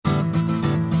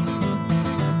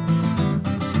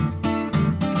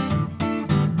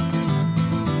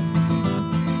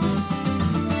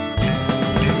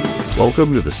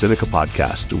Welcome to the Sinica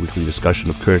Podcast, a weekly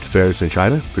discussion of current affairs in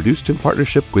China, produced in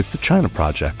partnership with the China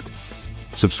Project.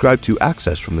 Subscribe to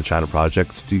Access from the China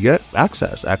Project to get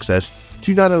access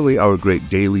to not only our great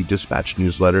daily dispatch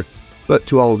newsletter, but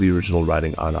to all of the original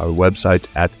writing on our website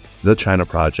at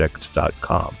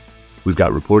thechinaproject.com. We've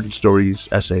got reported stories,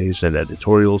 essays, and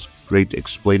editorials, great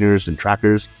explainers and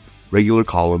trackers, regular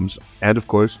columns, and of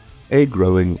course, a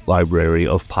growing library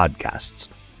of podcasts.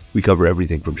 We cover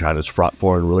everything from China's fraught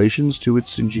foreign relations to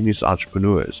its ingenious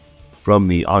entrepreneurs, from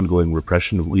the ongoing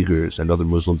repression of Uyghurs and other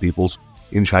Muslim peoples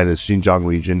in China's Xinjiang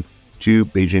region to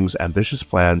Beijing's ambitious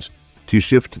plans to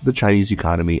shift the Chinese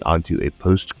economy onto a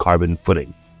post-carbon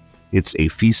footing. It's a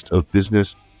feast of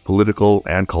business, political,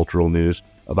 and cultural news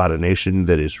about a nation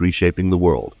that is reshaping the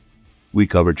world. We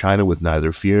cover China with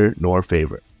neither fear nor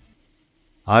favor.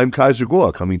 I'm Kaiser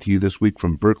Kuo, coming to you this week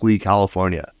from Berkeley,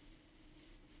 California.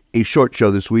 A short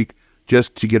show this week,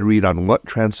 just to get a read on what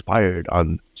transpired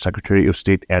on Secretary of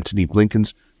State Antony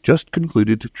Blinken's just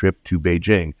concluded trip to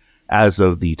Beijing. As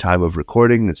of the time of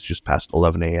recording, it's just past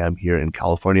 11 a.m. here in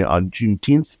California on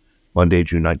Juneteenth, Monday,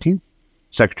 June 19th.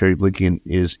 Secretary Blinken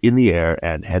is in the air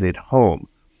and headed home.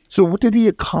 So what did he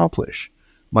accomplish?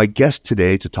 My guest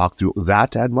today to talk through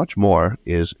that and much more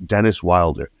is Dennis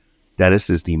Wilder. Dennis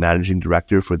is the Managing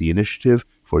Director for the Initiative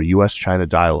for U.S.-China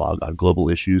Dialogue on Global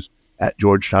Issues at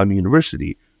Georgetown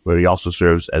University, where he also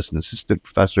serves as an Assistant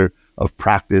Professor of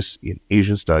Practice in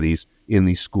Asian Studies in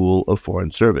the School of Foreign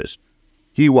Service.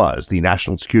 He was the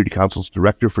National Security Council's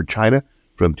Director for China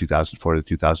from 2004 to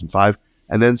 2005,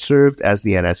 and then served as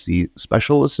the NSC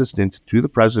Special Assistant to the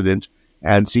President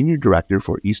and Senior Director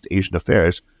for East Asian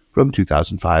Affairs from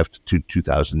 2005 to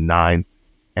 2009,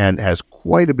 and has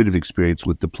quite a bit of experience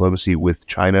with diplomacy with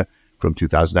China. From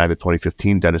 2009 to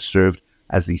 2015, Dennis served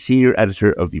as the senior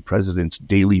editor of the President's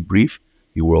Daily Brief,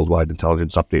 the worldwide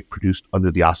intelligence update produced under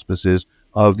the auspices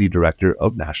of the Director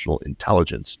of National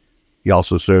Intelligence. He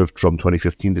also served from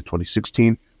 2015 to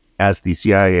 2016 as the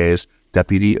CIA's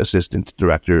Deputy Assistant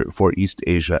Director for East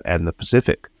Asia and the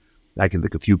Pacific. I can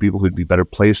think of few people who'd be better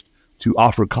placed to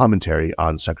offer commentary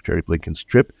on Secretary Blinken's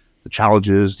trip, the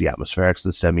challenges, the atmospherics,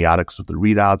 the semiotics of the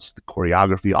readouts, the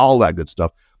choreography, all that good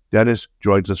stuff. Dennis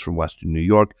joins us from Western New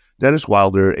York. Dennis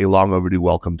Wilder, a long overdue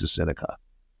welcome to Sinica.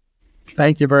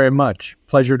 Thank you very much.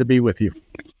 Pleasure to be with you.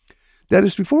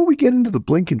 Dennis, before we get into the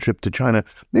Blinken trip to China,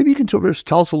 maybe you can tell us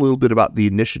a little bit about the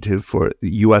Initiative for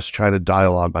the U.S.-China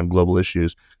Dialogue on Global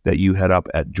Issues that you head up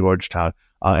at Georgetown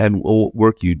and what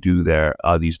work you do there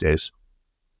these days.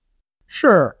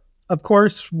 Sure. Of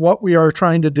course, what we are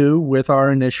trying to do with our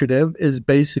initiative is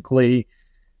basically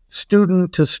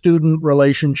student-to-student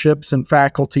relationships and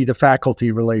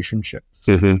faculty-to-faculty relationships.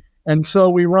 Mm-hmm. And so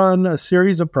we run a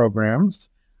series of programs.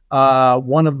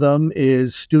 One of them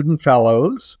is Student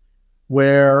Fellows,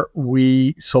 where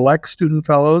we select student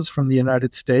fellows from the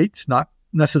United States, not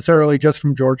necessarily just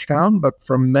from Georgetown, but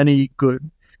from many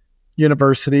good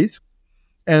universities.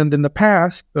 And in the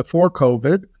past, before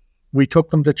COVID, we took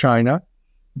them to China,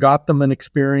 got them an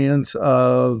experience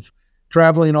of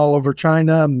traveling all over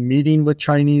China, meeting with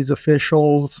Chinese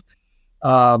officials,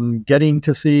 getting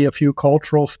to see a few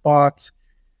cultural spots,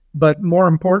 but more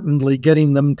importantly,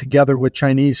 getting them together with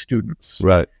Chinese students.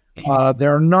 Right.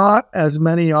 There are not as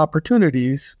many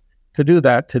opportunities to do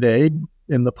that today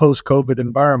in the post-COVID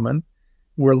environment.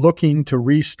 We're looking to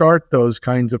restart those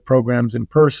kinds of programs in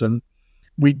person.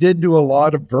 We did do a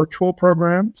lot of virtual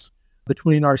programs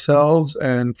between ourselves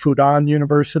and Fudan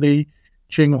University,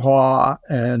 Tsinghua,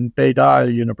 and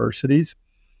Beida universities,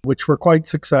 which were quite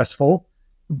successful,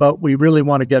 but we really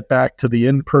want to get back to the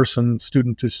in-person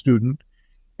student-to-student.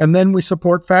 And then we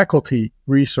support faculty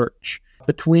research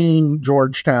between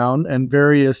Georgetown and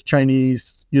various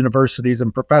Chinese universities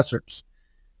and professors.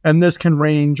 And this can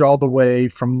range all the way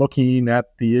from looking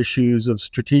at the issues of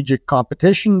strategic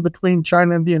competition between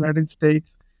China and the United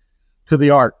States to the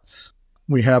arts.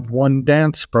 We have one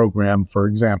dance program, for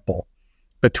example,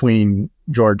 between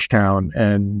Georgetown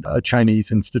and a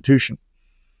Chinese institution.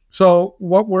 So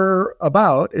what we're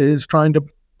about is trying to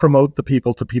promote the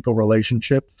people-to-people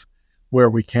relationships where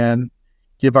we can,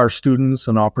 give our students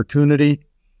an opportunity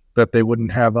that they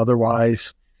wouldn't have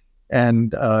otherwise,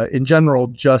 and in general,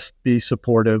 just be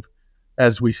supportive,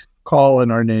 as we call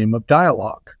in our name, of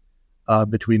dialogue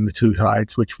between the two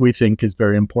sides, which we think is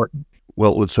very important.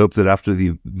 Well, let's hope that after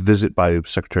the visit by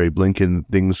Secretary Blinken,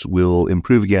 things will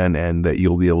improve again and that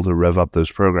you'll be able to rev up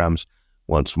those programs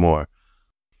once more.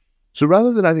 So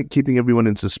rather than, I think, keeping everyone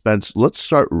in suspense,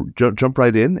 let's jump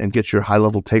right in and get your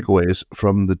high-level takeaways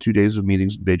from the 2 days of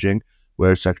meetings in Beijing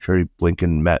where Secretary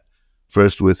Blinken met.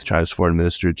 first with China's Foreign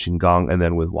Minister Qin Gang, and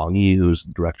then with Wang Yi, who's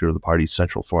the director of the party's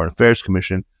Central Foreign Affairs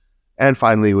Commission, and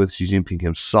finally with Xi Jinping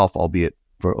himself, albeit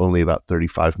for only about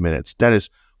 35 minutes. Dennis,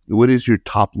 what is your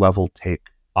top-level take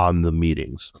on the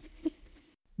meetings?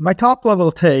 My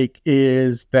top-level take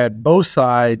is that both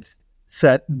sides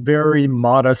set very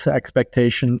modest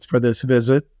expectations for this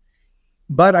visit,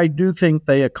 but I do think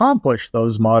they accomplished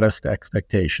those modest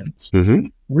expectations. Mm-hmm.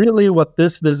 Really, what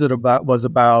this visit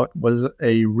was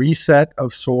a reset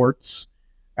of sorts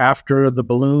after the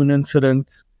balloon incident,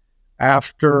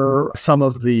 after some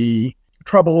of the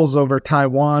troubles over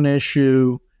Taiwan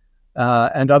issue,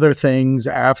 and other things,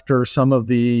 after some of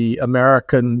the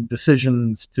American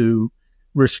decisions to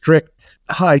restrict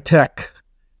high-tech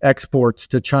exports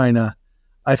to China.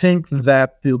 I think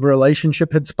that the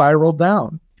relationship had spiraled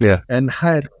down. Yeah. And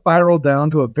had spiraled down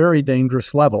to a very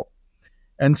dangerous level.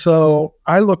 And so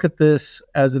I look at this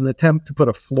as an attempt to put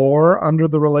a floor under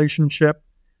the relationship,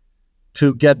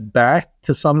 to get back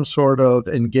to some sort of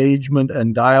engagement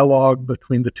and dialogue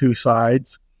between the two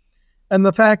sides. And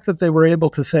the fact that they were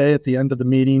able to say at the end of the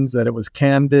meetings that it was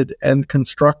candid and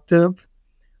constructive,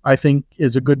 I think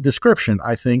is a good description.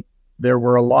 I think there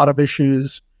were a lot of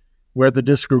issues where the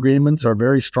disagreements are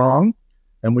very strong,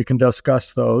 and we can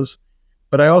discuss those.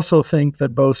 But I also think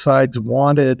that both sides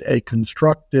wanted a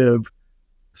constructive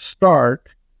start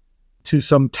to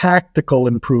some tactical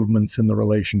improvements in the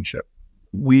relationship.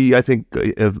 We, I think,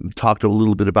 have talked a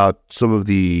little bit about some of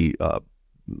the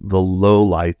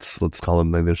lowlights, let's call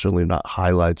them. They're certainly not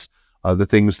highlights. The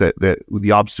things that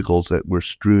the obstacles that were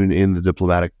strewn in the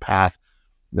diplomatic path.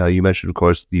 Now, you mentioned, of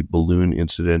course, the balloon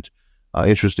incident.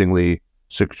 Interestingly,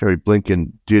 Secretary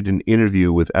Blinken did an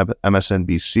interview with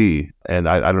MSNBC, and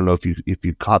I don't know if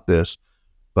you caught this,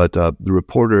 but the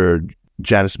reporter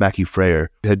Janice Mackey-Freyer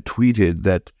had tweeted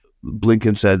that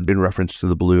Blinken said, in reference to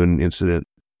the balloon incident,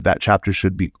 that chapter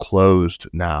should be closed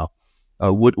now.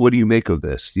 What do you make of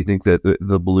this? Do you think that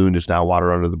the balloon is now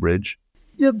water under the bridge?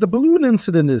 Yeah, the balloon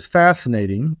incident is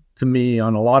fascinating to me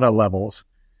on a lot of levels.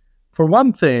 For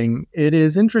one thing, it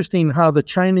is interesting how the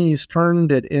Chinese turned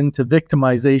it into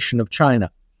victimization of China,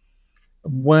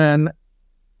 when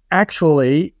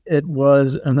actually it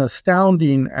was an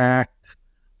astounding act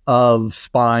of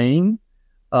spying,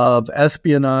 of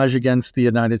espionage against the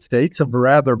United States, a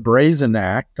rather brazen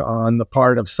act on the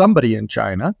part of somebody in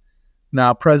China.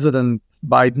 Now, President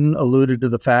Biden alluded to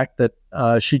the fact that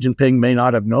Xi Jinping may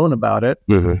not have known about it.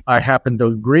 Mm-hmm. I happen to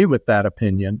agree with that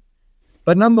opinion.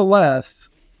 But nonetheless,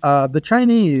 the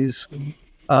Chinese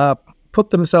put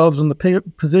themselves in the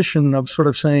position of sort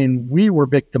of saying, we were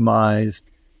victimized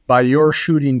by your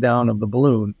shooting down of the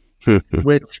balloon,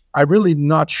 which I'm really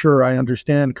not sure I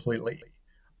understand clearly.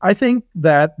 I think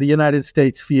that the United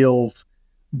States feels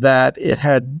that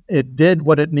it did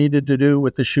what it needed to do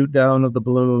with the shoot down of the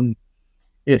balloon.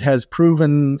 It has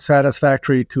proven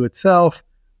satisfactory to itself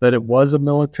that it was a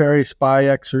military spy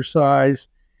exercise.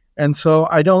 And so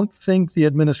I don't think the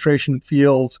administration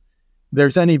feels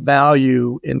there's any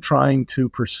value in trying to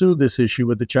pursue this issue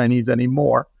with the Chinese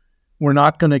anymore. We're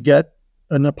not going to get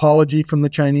an apology from the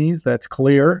Chinese. That's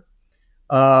clear.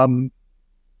 And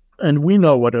we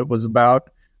know what it was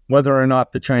about, whether or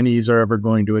not the Chinese are ever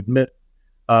going to admit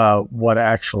what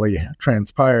actually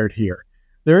transpired here.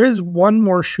 There is one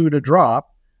more shoe to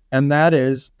drop, and that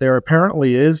is there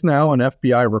apparently is now an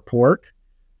FBI report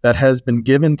that has been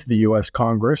given to the U.S.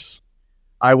 Congress.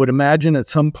 I would imagine at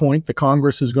some point the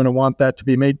Congress is going to want that to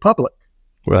be made public.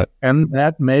 Right. And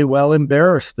that may well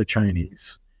embarrass the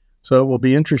Chinese. So it will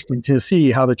be interesting to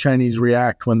see how the Chinese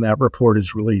react when that report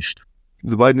is released.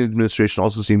 The Biden administration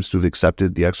also seems to have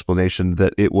accepted the explanation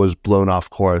that it was blown off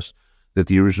course, that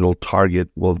the original target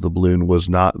of the balloon was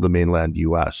not the mainland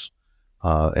U.S.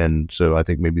 And so I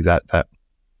think maybe that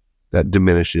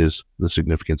diminishes the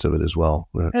significance of it as well.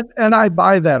 And I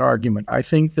buy that argument. I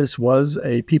think this was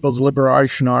a People's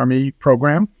Liberation Army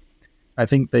program. I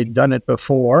think they'd done it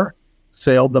before,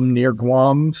 sailed them near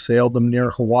Guam, sailed them near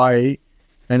Hawaii.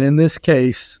 And in this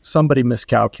case, somebody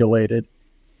miscalculated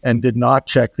and did not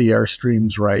check the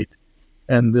airstreams right.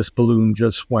 And this balloon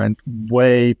just went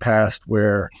way past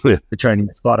where the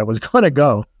Chinese thought it was going to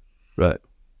go. Right.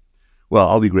 Well,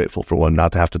 I'll be grateful for one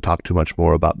not to have to talk too much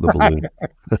more about the balloon.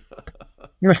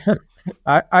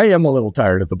 I am a little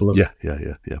tired of the balloon.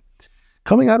 Yeah.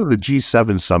 Coming out of the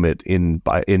G7 summit in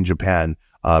Japan,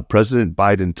 President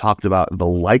Biden talked about the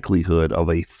likelihood of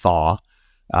a thaw.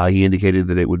 He indicated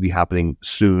that it would be happening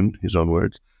soon, his own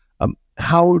words.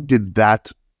 How did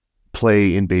that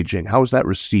play in Beijing? How was that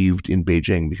received in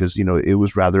Beijing? Because, it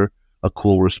was rather a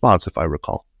cool response, if I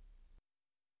recall.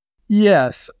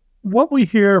 Yes. what we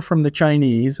hear from the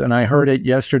Chinese, and I heard it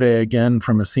yesterday again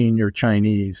from a senior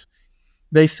Chinese,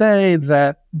 they say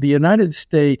that the United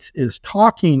States is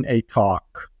talking a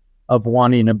talk of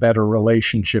wanting a better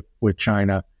relationship with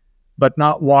China, but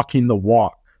not walking the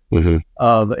walk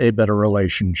of a better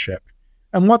relationship.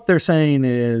 And what they're saying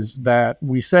is that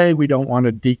we say we don't want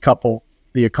to decouple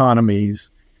the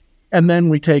economies, and then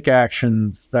we take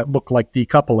actions that look like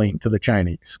decoupling to the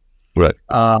Chinese. Right.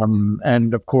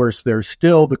 And of course, there's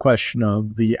still the question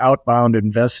of the outbound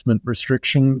investment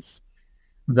restrictions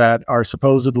that are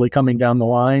supposedly coming down the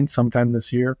line sometime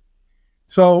this year.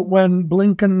 So when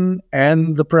Blinken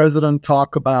and the president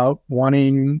talk about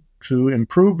wanting to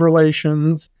improve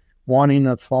relations, wanting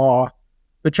a thaw,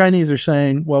 the Chinese are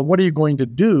saying, well, what are you going to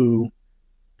do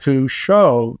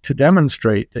to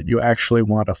demonstrate that you actually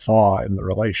want a thaw in the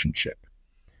relationship?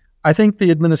 I think the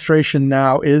administration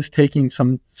now is taking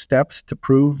some steps to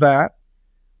prove that.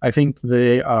 I think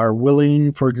they are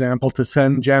willing, for example, to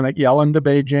send Janet Yellen to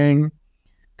Beijing,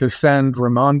 to send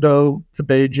Raimondo to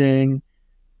Beijing.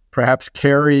 Perhaps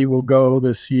Kerry will go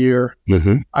this year.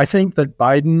 I think that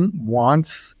Biden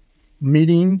wants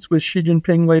meetings with Xi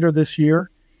Jinping later this year.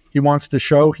 He wants to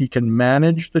show he can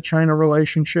manage the China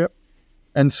relationship.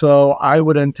 And so I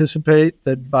would anticipate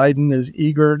that Biden is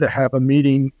eager to have a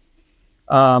meeting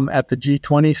at the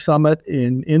G20 summit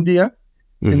in India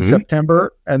in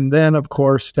September, and then, of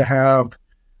course, to have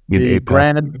the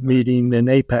grand meeting in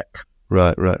APEC.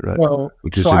 Right.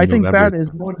 So I think that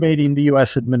is motivating the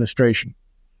U.S. administration.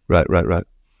 Right.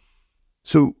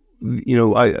 So,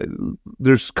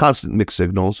 there's constant mixed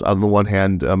signals. On the one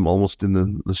hand, almost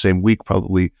in the same week,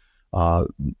 probably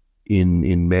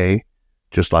in May,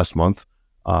 just last month,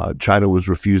 China was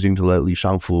refusing to let Li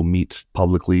Shangfu meet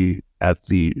publicly at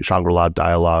the Shangri-La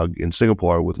Dialogue in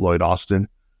Singapore with Lloyd Austin.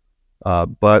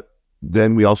 But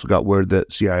then we also got word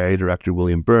that CIA Director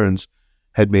William Burns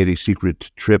had made a secret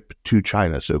trip to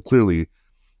China. So clearly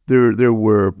there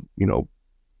were,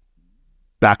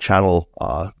 back channel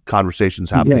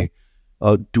conversations happening.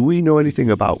 Yeah. Do we know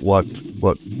anything about what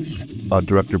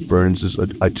Director Burns'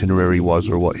 itinerary was,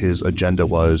 or what his agenda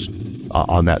was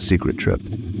on that secret trip?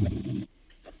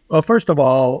 Well, first of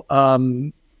all,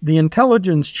 the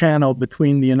intelligence channel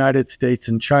between the United States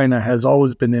and China has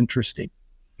always been interesting.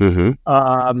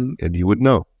 And you would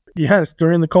know. Yes,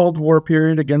 during the Cold War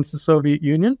period against the Soviet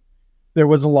Union, there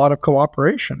was a lot of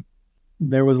cooperation.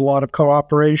 There was a lot of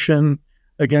cooperation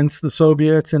against the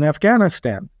Soviets in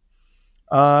Afghanistan.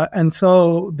 And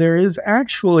so there is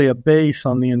actually a base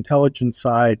on the intelligence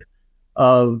side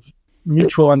of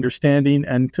mutual understanding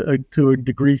and to a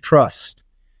degree trust.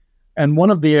 And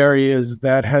one of the areas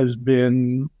that has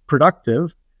been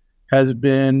productive has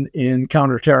been in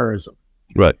counterterrorism.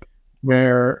 Right.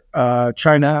 Where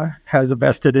China has a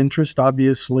vested interest,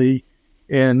 obviously,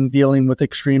 in dealing with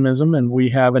extremism, and we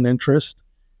have an interest,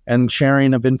 and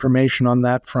sharing of information on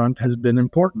that front has been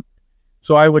important.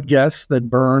 So I would guess that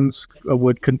Burns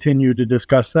would continue to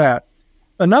discuss that.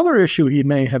 Another issue he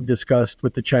may have discussed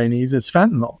with the Chinese is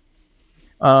fentanyl,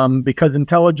 because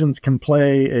intelligence can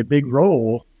play a big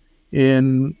role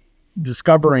in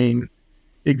discovering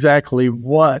exactly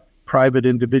what private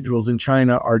individuals in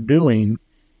China are doing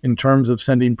in terms of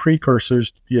sending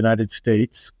precursors to the United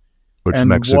States. Or to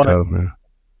Mexico.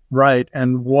 Right,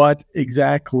 and what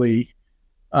exactly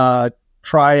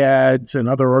triads and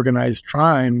other organized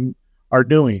crime are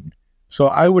doing. So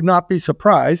I would not be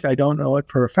surprised, I don't know it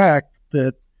for a fact,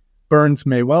 that Burns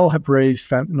may well have raised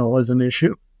fentanyl as an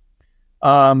issue.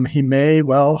 He may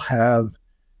well have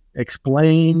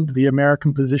explained the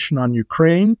American position on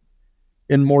Ukraine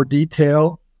in more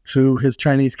detail to his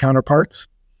Chinese counterparts.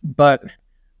 But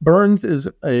Burns is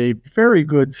a very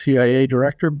good CIA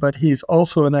director, but he's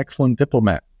also an excellent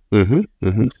diplomat.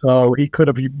 So he could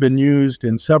have been used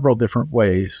in several different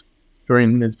ways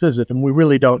during his visit, and we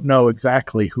really don't know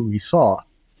exactly who he saw.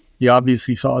 He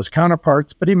obviously saw his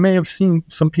counterparts, but he may have seen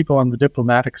some people on the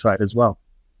diplomatic side as well.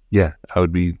 Yeah, I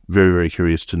would be very, very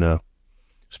curious to know.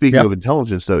 Speaking of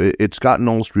intelligence, though, it's gotten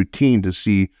almost routine to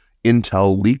see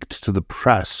intel leaked to the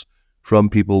press from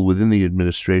people within the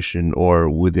administration or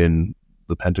within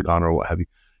the Pentagon or what have you,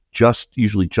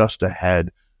 usually just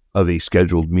ahead of a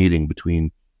scheduled meeting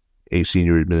between a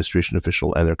senior administration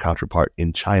official and their counterpart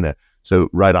in China. So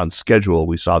right on schedule,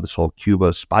 we saw this whole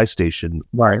Cuba spy station.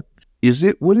 Right. Is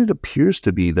it what it appears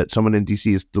to be, that someone in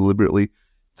D.C. is deliberately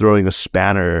throwing a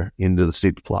spanner into the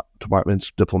State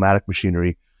Department's diplomatic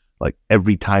machinery, like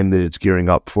every time that it's gearing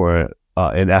up for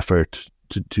an effort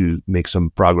to make some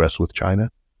progress with China?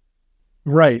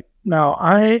 Right. Now,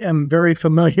 I am very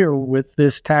familiar with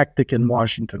this tactic in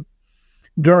Washington.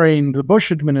 During the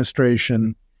Bush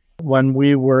administration, when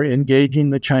we were engaging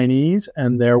the Chinese,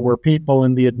 and there were people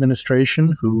in the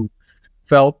administration who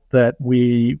felt that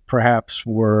we perhaps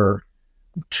were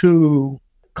too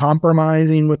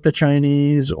compromising with the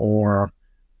Chinese or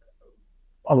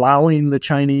allowing the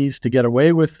Chinese to get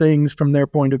away with things from their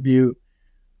point of view.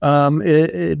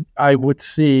 I would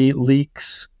see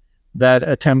leaks that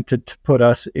attempted to put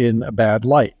us in a bad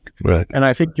light. Right. And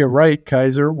I think you're right,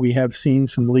 Kaiser. We have seen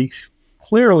some leaks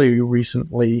clearly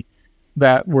recently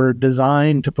that were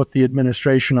designed to put the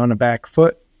administration on a back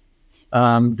foot,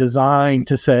 designed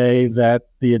to say that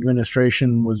the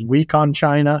administration was weak on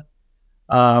China.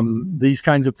 These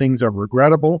kinds of things are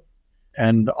regrettable,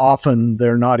 and often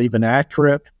they're not even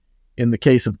accurate. In the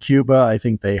case of Cuba, I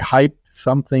think they hyped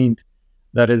something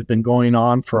that has been going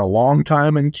on for a long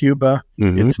time in Cuba.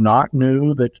 Mm-hmm. It's not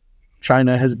new that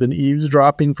China has been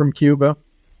eavesdropping from Cuba.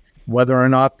 Whether or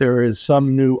not there is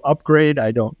some new upgrade,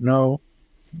 I don't know.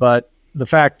 But the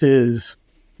fact is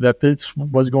that this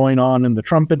was going on in the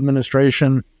Trump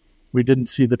administration. We didn't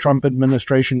see the Trump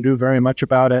administration do very much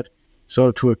about it.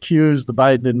 So to accuse the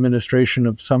Biden administration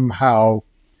of somehow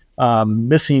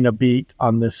missing a beat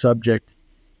on this subject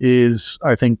is,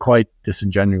 I think, quite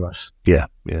disingenuous. Yeah.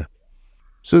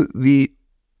 So the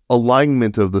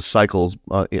alignment of the cycles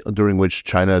during which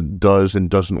China does and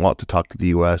doesn't want to talk to the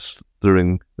U.S.,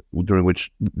 during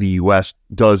which the U.S.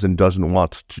 does and doesn't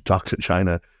want to talk to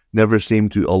China, never seem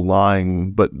to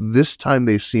align, but this time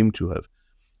they seem to have.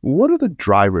 What are the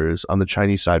drivers on the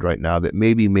Chinese side right now that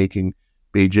may be making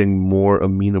Beijing more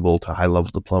amenable to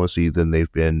high-level diplomacy than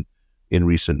they've been in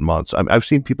recent months? I've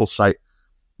seen people cite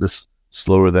this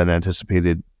slower than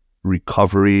anticipated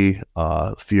recovery,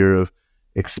 fear of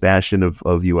expansion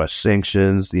of U.S.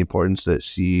 sanctions, the importance that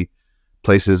Xi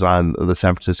places on the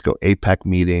San Francisco APEC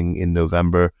meeting in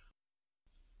November,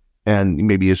 and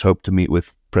maybe his hope to meet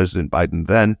with President Biden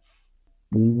then.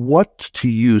 What to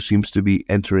you seems to be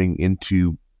entering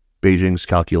into Beijing's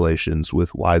calculations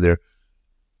with why they're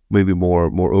maybe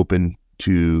more open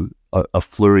to a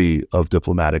flurry of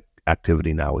diplomatic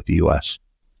activity now with the U.S.?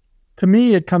 To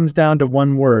me, it comes down to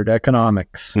one word: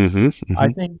 economics. Mm-hmm.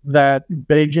 I think that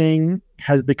Beijing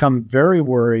has become very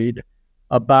worried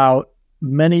about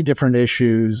many different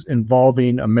issues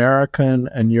involving American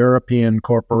and European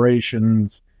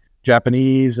corporations,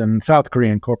 Japanese and South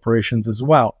Korean corporations as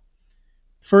well.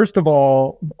 First of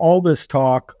all this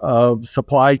talk of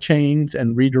supply chains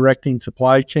and redirecting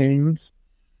supply chains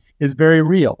is very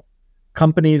real.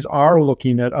 Companies are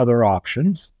looking at other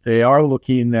options. They are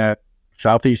looking at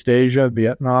Southeast Asia,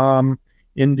 Vietnam,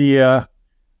 India,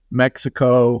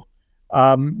 Mexico.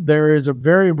 There is a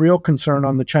very real concern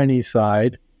on the Chinese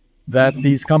side that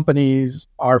these companies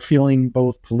are feeling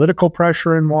both political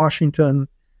pressure in Washington,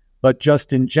 but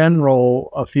just in general,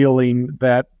 a feeling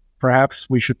that perhaps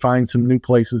we should find some new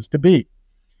places to be.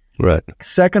 Right.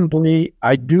 Secondly,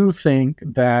 I do think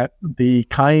that the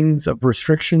kinds of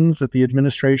restrictions that the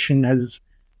administration has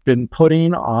been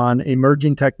putting on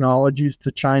emerging technologies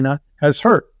to China has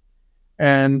hurt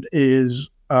and is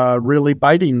really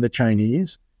biting the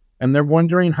Chinese. And they're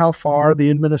wondering how far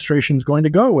the administration is going to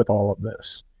go with all of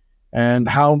this and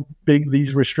how big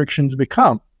these restrictions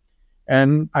become.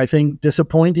 And I think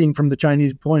disappointing from the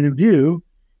Chinese point of view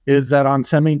is that on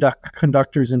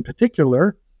semiconductors in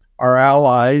particular, our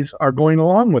allies are going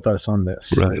along with us on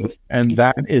this. Right. And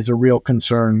that is a real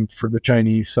concern for the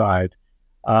Chinese side.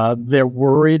 They're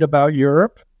worried about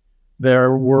Europe.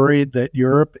 They're worried that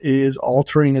Europe is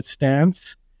altering its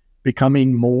stance,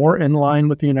 becoming more in line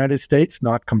with the United States,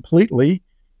 not completely,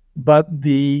 but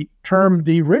the term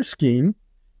de-risking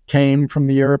came from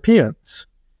the Europeans.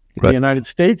 Right. The United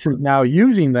States is now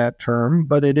using that term,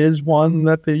 but it is one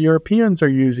that the Europeans are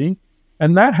using,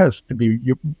 and that has to be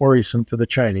worrisome to the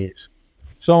Chinese.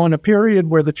 So in a period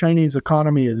where the Chinese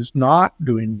economy is not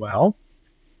doing well,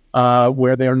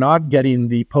 where they're not getting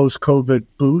the post-COVID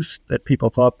boost that people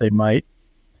thought they might,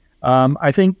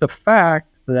 I think the fact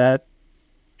that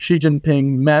Xi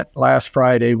Jinping met last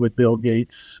Friday with Bill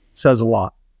Gates says a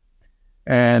lot.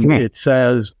 And it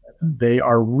says they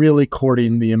are really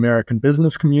courting the American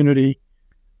business community.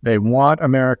 They want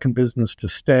American business to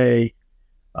stay.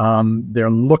 They're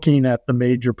looking at the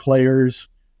major players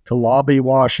to lobby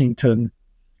Washington.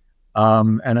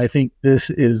 And I think this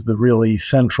is the really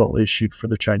central issue for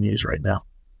the Chinese right now.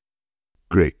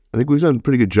 Great. I think we've done a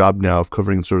pretty good job now of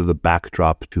covering sort of the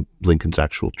backdrop to Blinken's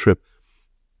actual trip.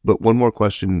 But one more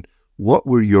question. What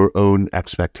were your own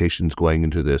expectations going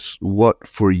into this? What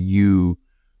for you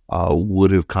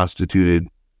would have constituted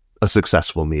a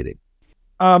successful meeting?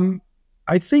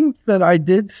 I think that I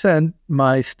did set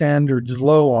my standards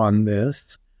low on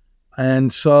this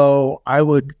And so I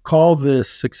would call this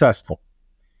successful.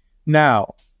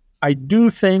 Now, I do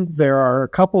think there are a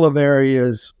couple of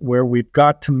areas where we've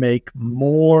got to make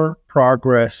more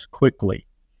progress quickly.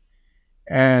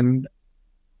 And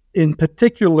in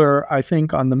particular, I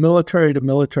think on the military to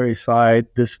military side,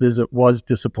 this visit was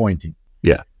disappointing.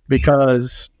 Yeah.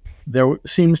 Because there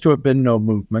seems to have been no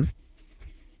movement.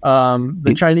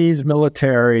 The Chinese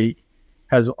military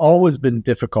has always been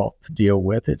difficult to deal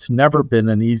with. It's never been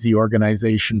an easy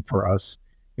organization for us.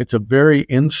 It's a very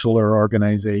insular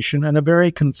organization and a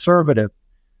very conservative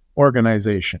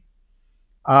organization.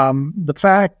 The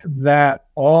fact that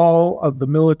all of the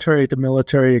military to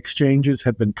military exchanges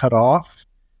have been cut off,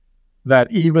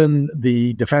 that even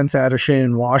the defense attaché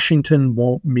in Washington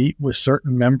won't meet with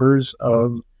certain members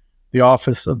of the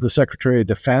Office of the Secretary of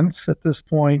Defense at this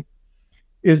point,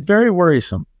 is very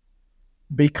worrisome,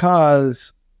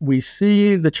 because we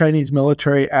see the Chinese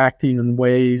military acting in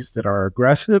ways that are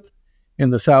aggressive in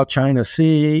the South China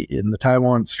Sea, in the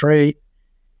Taiwan Strait,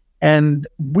 and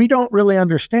we don't really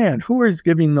understand who is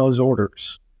giving those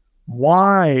orders.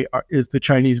 Why is the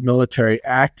Chinese military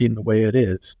acting the way it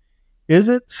is? Is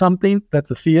it something that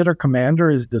the theater commander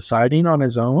is deciding on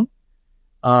his own?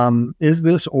 Is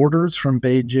this orders from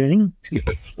Beijing?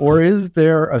 Or is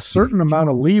there a certain amount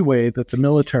of leeway that the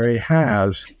military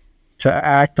has to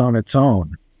act on its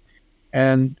own?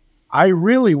 And I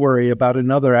really worry about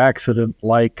another accident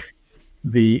like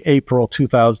the April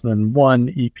 2001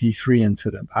 EP3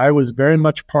 incident. I was very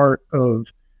much part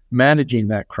of managing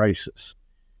that crisis.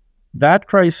 That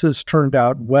crisis turned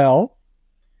out well,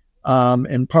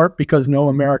 in part because no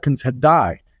Americans had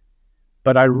died.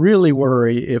 But I really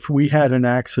worry if we had an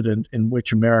accident in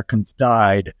which Americans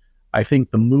died, I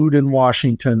think the mood in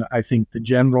Washington, I think the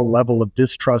general level of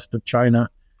distrust of China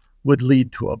would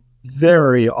lead to a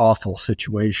very awful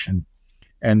situation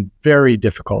and very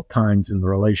difficult times in the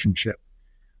relationship.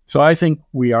 So I think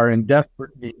we are in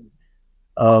desperate need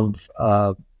of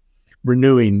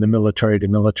renewing the military to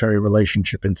military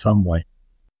relationship in some way.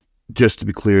 Just to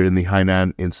be clear, in the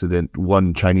Hainan incident,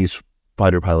 one Chinese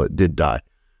fighter pilot did die.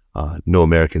 No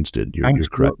Americans did. You're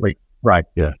correct. Right.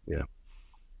 Yeah.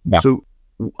 So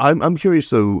I'm curious,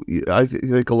 though. I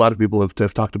think a lot of people have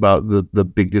talked about the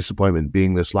big disappointment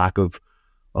being this lack of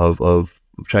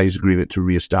Chinese agreement to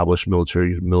reestablish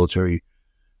military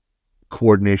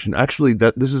coordination. Actually,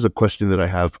 this is a question that I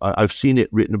have. I've seen it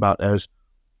written about as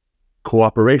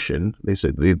cooperation. They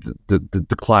said they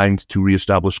declined to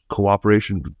reestablish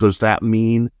cooperation. Does that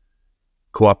mean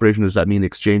cooperation? Does that mean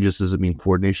exchanges? Does it mean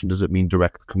coordination? Does it mean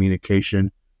direct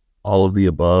communication? All of the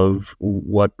above?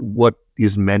 What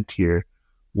is meant here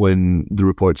when the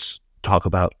reports talk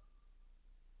about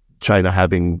China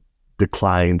having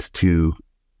declined to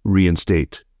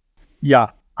reinstate?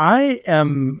 Yeah, I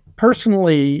am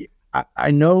personally, I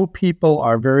know people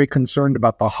are very concerned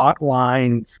about the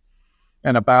hotlines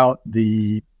and about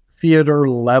the theater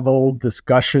level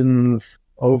discussions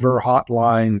over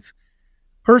hotlines.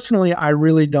 Personally, I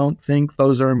really don't think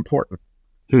those are important.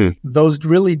 Those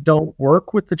really don't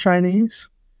work with the Chinese,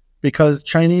 because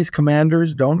Chinese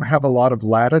commanders don't have a lot of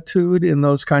latitude in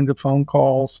those kinds of phone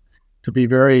calls to be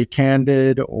very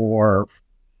candid or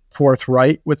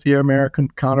forthright with the American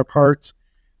counterparts.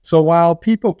 So while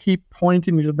people keep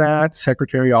pointing to that,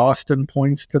 Secretary Austin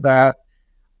points to that,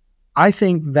 I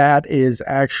think that is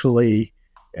actually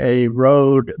a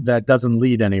road that doesn't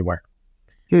lead anywhere.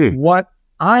 What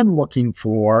I'm looking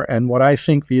for, and what I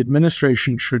think the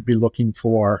administration should be looking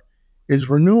for, is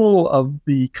renewal of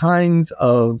the kinds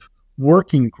of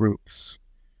working groups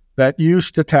that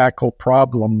used to tackle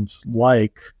problems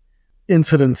like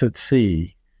incidents at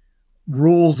sea,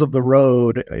 rules of the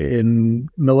road in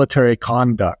military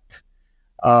conduct,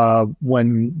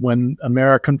 when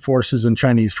American forces and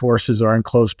Chinese forces are in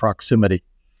close proximity.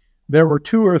 There were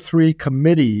 2 or 3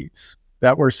 committees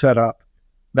that were set up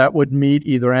that would meet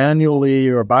either annually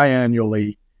or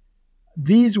biannually.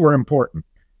 These were important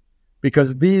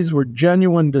because these were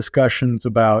genuine discussions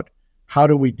about how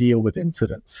do we deal with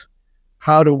incidents?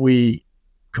 How do we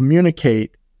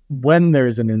communicate when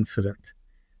there's an incident?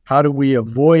 How do we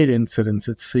avoid incidents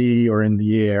at sea or in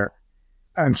the air?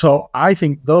 And so I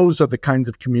think those are the kinds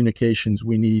of communications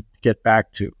we need to get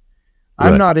back to.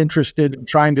 I'm not interested in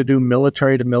trying to do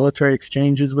military to military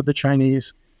exchanges with the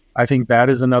Chinese. I think that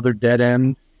is another dead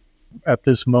end at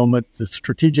this moment. The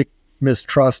strategic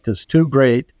mistrust is too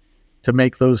great to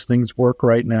make those things work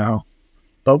right now.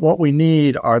 But what we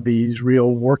need are these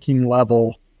real working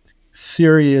level,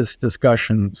 serious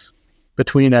discussions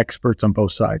between experts on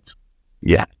both sides.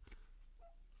 Yeah,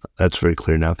 that's very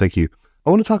clear now. Thank you. I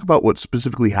want to talk about what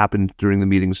specifically happened during the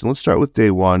meetings, and let's start with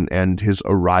day one and his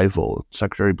arrival,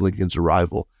 Secretary Blinken's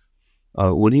arrival.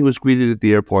 When he was greeted at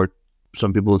the airport,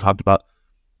 some people have talked about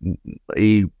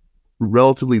a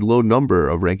relatively low number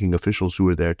of ranking officials who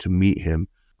were there to meet him.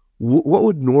 What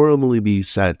would normally be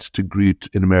said to greet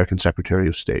an American Secretary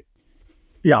of State?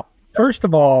 Yeah. First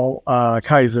of all,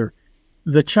 Kaiser,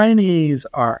 the Chinese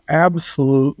are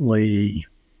absolutely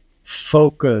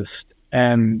focused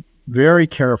and very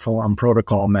careful on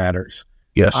protocol matters.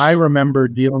 Yes. I remember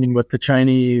dealing with the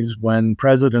Chinese when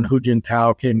President Hu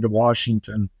Jintao came to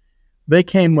Washington. They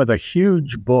came with a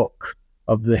huge book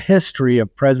of the history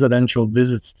of presidential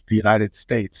visits to the United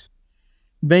States.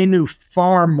 They knew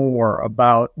far more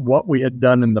about what we had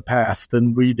done in the past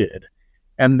than we did.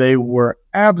 And they were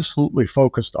absolutely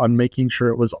focused on making sure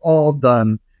it was all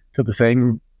done to the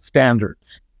same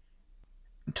standards,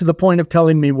 to the point of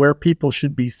telling me where people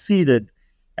should be seated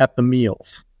at the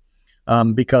meals,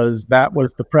 because that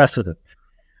was the precedent.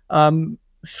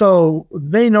 So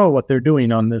they know what they're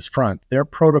doing on this front. Their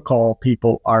protocol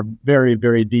people are very,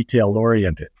 very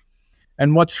detail-oriented.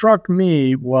 And what struck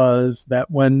me was that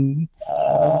when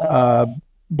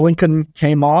Blinken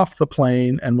came off the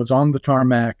plane and was on the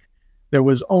tarmac, there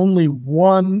was only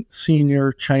one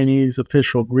senior Chinese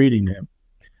official greeting him.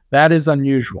 That is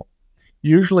unusual.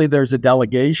 Usually there's a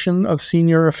delegation of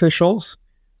senior officials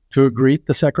to greet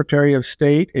the Secretary of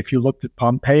State. If you looked at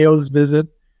Pompeo's visit,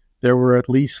 there were at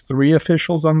least 3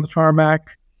 officials on the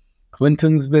tarmac.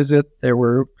 Clinton's visit, there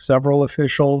were several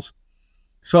officials.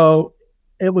 So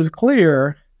it was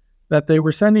clear that they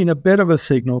were sending a bit of a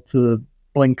signal to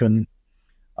Blinken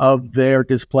of their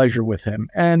displeasure with him.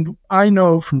 And I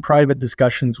know from private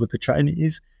discussions with the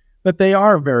Chinese that they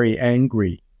are very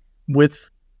angry with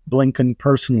Blinken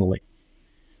personally.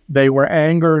 They were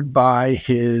angered by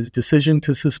his decision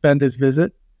to suspend his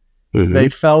visit. Mm-hmm. They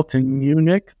felt in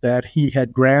Munich that he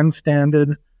had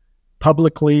grandstanded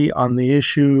publicly on the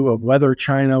issue of whether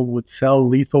China would sell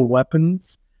lethal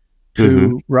weapons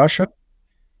to Russia.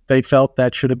 They felt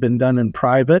that should have been done in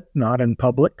private, not in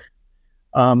public.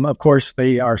 Of course,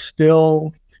 they are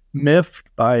still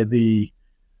miffed by the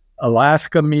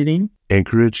Alaska meeting.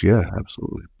 Anchorage, yeah,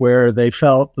 absolutely. Where they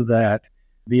felt that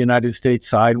the United States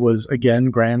side was,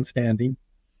 again, grandstanding.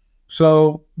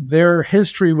 So their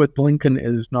history with Blinken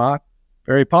is not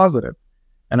very positive.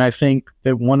 And I think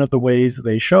that one of the ways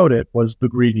they showed it was the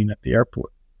greeting at the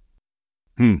airport.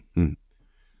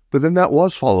 But then that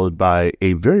was followed by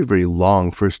a very, very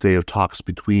long first day of talks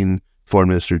between Foreign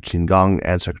Minister Qin Gang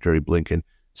and Secretary Blinken,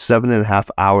 7.5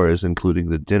 hours, including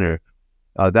the dinner.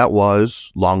 That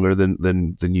was longer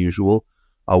than usual.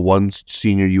 One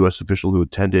senior U.S. official who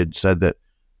attended said that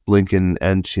Blinken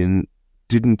and Qin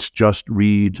didn't just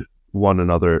read one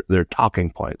another their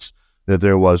talking points, that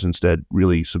there was instead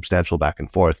really substantial back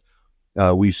and forth.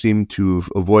 We seem to have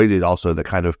avoided also the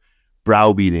kind of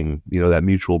browbeating, that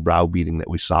mutual browbeating that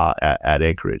we saw at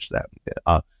Anchorage.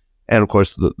 And of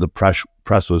course, the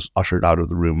press was ushered out of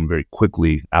the room very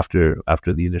quickly after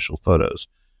the initial photos.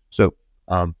 So,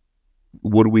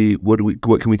 what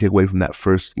can we take away from that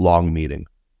first long meeting?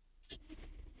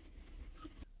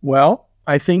 Well,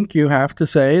 I think you have to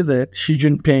say that Xi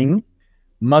Jinping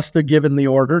must have given the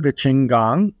order to Qin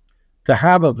Gang to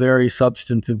have a very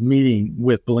substantive meeting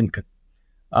with Blinken.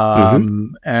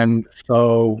 And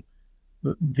so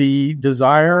the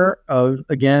desire of,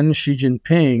 again, Xi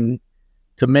Jinping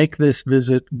to make this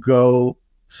visit go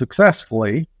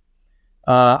successfully,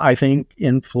 I think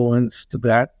influenced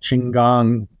that Qin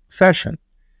Gang session,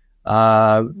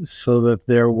 so that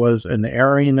there was an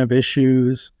airing of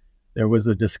issues, there was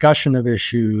a discussion of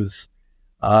issues,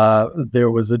 there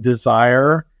was a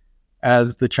desire,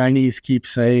 as the Chinese keep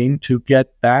saying, to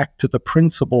get back to the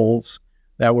principles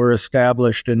that were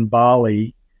established in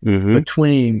Bali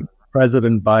between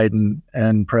President Biden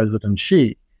and President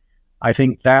Xi. I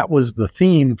think that was the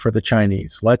theme for the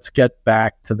Chinese. Let's get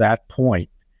back to that point.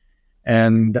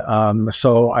 And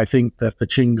so I think that the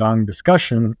Qin Gang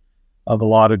discussion of a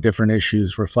lot of different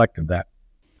issues reflected that.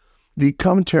 The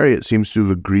commentariat seems to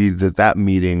have agreed that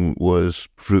meeting was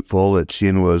fruitful, that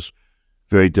Qin was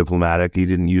very diplomatic. He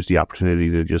didn't use the opportunity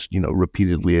to just,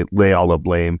 repeatedly lay all the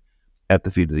blame at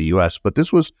the feet of the U.S. But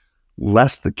this was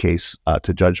less the case,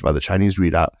 to judge by the Chinese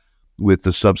readout, with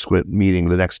the subsequent meeting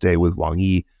the next day with Wang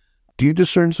Yi. Do you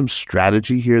discern some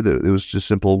strategy here that it was just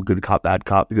simple good cop, bad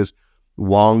cop? Because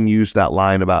Wang used that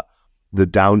line about the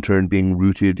downturn being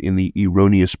rooted in the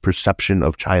erroneous perception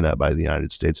of China by the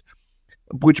United States,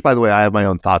 which, by the way, I have my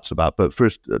own thoughts about. But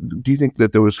first, do you think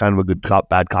that there was kind of a good cop,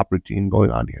 bad cop routine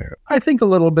going on here? I think a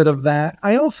little bit of that.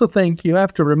 I also think you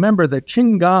have to remember that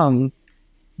Qin Gang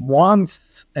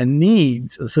wants and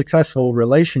needs a successful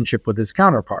relationship with his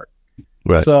counterpart.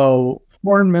 Right. So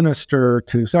foreign minister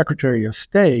to secretary of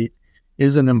state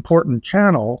is an important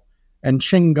channel, and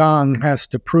Qin Gang has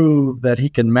to prove that he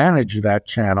can manage that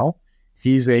channel.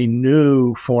 He's a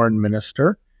new foreign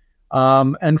minister.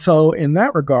 And so in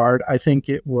that regard, I think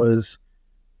it was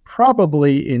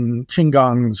probably in Qin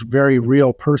Gang's very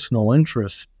real personal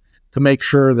interest to make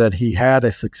sure that he had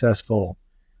a successful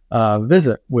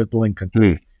visit with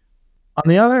Blinken. On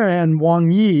the other hand,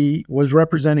 Wang Yi was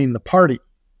representing the party,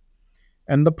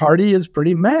 and the party is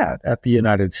pretty mad at the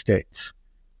United States.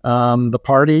 The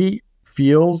party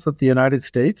feels that the United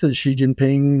States, as Xi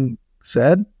Jinping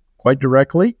said quite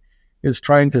directly, is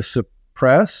trying to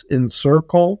suppress,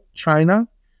 encircle China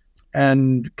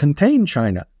and contain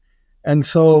China. And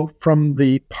so from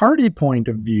the party point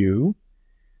of view,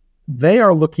 they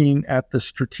are looking at the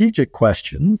strategic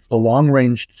questions, the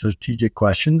long-range strategic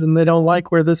questions, and they don't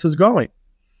like where this is going.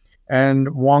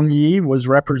 And Wang Yi was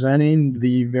representing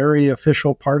the very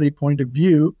official party point of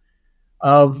view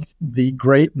of the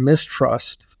great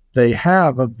mistrust they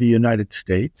have of the United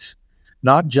States,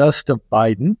 not just of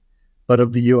Biden, but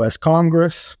of the U.S.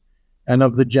 Congress and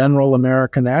of the general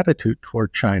American attitude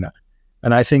toward China.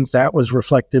 And I think that was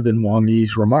reflective in Wang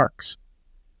Yi's remarks.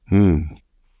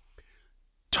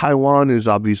 Taiwan is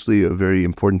obviously a very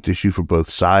important issue for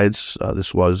both sides.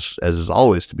 This was, as is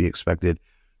always to be expected,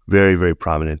 very, very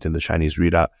prominent in the Chinese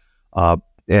readout.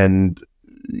 And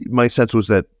my sense was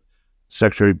that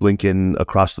Secretary Blinken,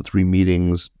 across the three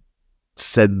meetings,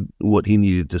 said what he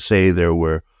needed to say. There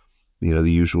were,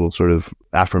 the usual sort of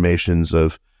affirmations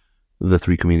of the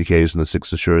three communiques and the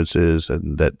six assurances,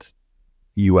 and that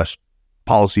U.S.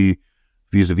 policy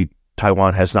vis-a-vis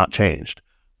Taiwan has not changed,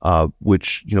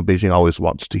 which, Beijing always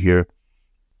wants to hear.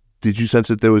 Did you sense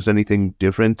that there was anything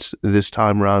different this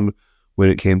time around when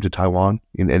it came to Taiwan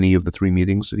in any of the three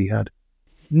meetings that he had?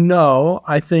 No,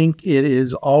 I think it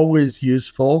is always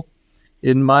useful.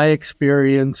 In my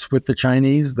experience with the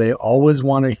Chinese, they always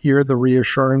want to hear the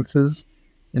reassurances.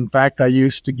 In fact, I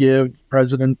used to give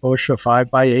President Bush a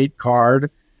 5x8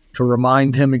 card to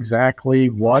remind him exactly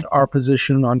what our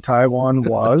position on Taiwan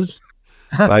was.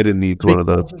 Biden needs one of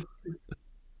those.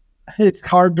 It's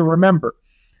hard to remember.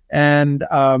 And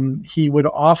he would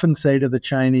often say to the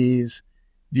Chinese,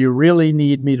 "Do you really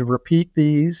need me to repeat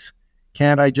these?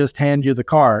 Can't I just hand you the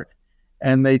card?"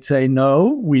 And they'd say,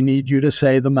 "No, we need you to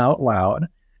say them out loud."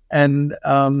 And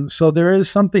so there is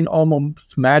something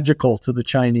almost magical to the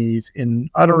Chinese in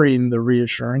uttering the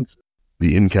reassurance.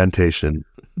 The incantation.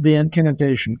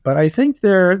 But I think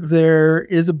there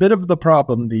is a bit of the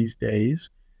problem these days,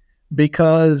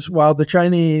 because while the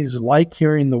Chinese like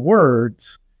hearing the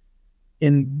words,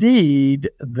 indeed,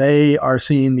 they are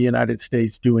seeing the United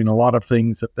States doing a lot of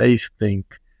things that they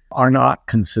think are not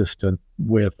consistent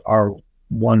with our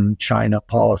one China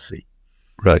policy.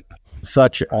 Right.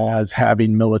 Such as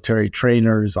having military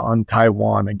trainers on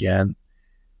Taiwan again,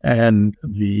 and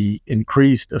the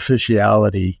increased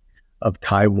officiality of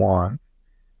Taiwan.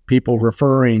 People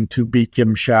referring to Bi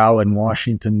Kim Hsiao in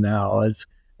Washington now as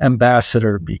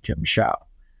Ambassador Bi Kim Hsiao.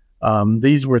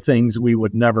 These were things we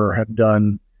would never have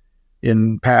done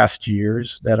in past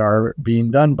years that are being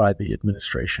done by the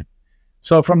administration.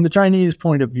 So from the Chinese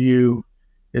point of view,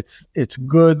 it's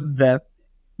good that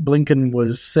Blinken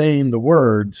was saying the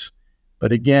words,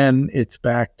 but again, it's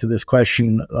back to this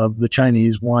question of the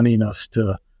Chinese wanting us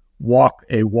to walk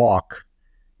a walk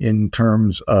in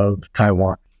terms of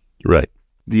Taiwan. Right.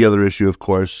 The other issue, of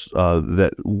course,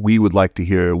 that we would like to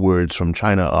hear words from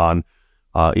China on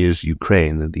is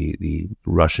Ukraine, the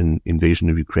Russian invasion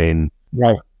of Ukraine.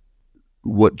 Right.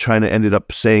 What China ended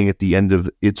up saying at the end of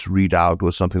its readout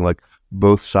was something like,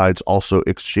 both sides also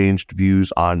exchanged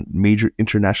views on major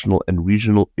international and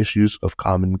regional issues of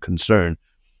common concern,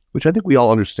 which I think we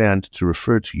all understand to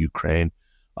refer to Ukraine.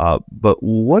 But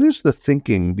what is the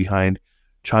thinking behind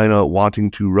China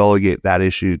wanting to relegate that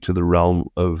issue to the realm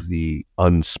of the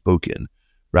unspoken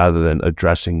rather than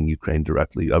addressing Ukraine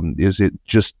directly? Is it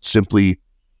just simply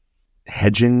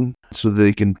hedging so that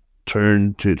they can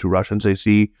turn to Russia and say,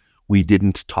 "See, we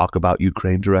didn't talk about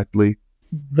Ukraine directly"?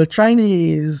 The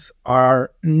Chinese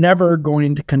are never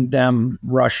going to condemn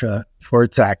Russia for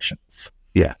its actions.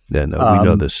 Yeah, we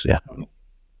know this. Yeah.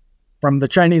 From the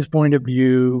Chinese point of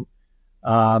view,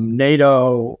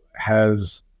 NATO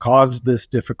has caused this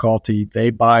difficulty. They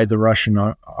buy the Russian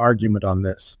argument on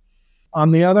this.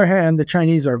 On the other hand, the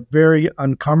Chinese are very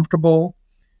uncomfortable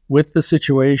with the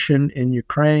situation in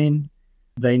Ukraine.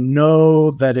 They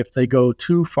know that if they go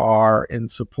too far in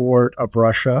support of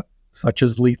Russia, such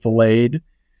as lethal aid,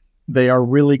 they are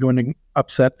really going to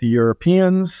upset the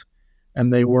Europeans.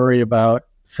 and they worry about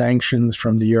sanctions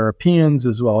from the Europeans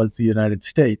as well as the United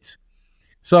States.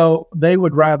 So they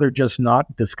would rather just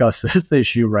not discuss this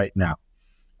issue right now.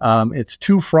 It's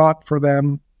too fraught for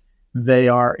them. They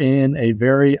are in a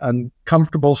very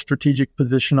uncomfortable strategic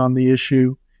position on the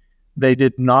issue. They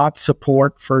did not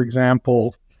support, for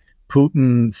example,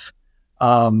 Putin's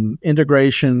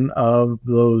integration of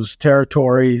those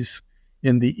territories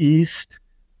in the east,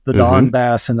 the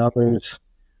Donbass and others.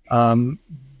 On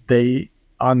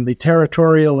the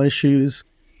territorial issues,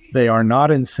 they are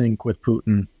not in sync with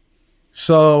Putin.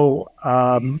 So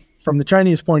from the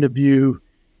Chinese point of view,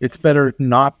 it's better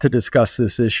not to discuss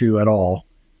this issue at all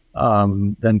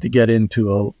than to get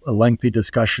into a lengthy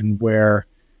discussion where,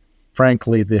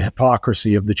 frankly, the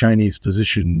hypocrisy of the Chinese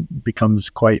position becomes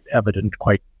quite evident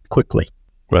quite quickly.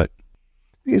 Right.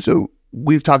 Yeah, so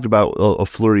we've talked about a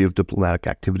flurry of diplomatic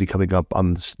activity coming up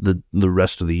on the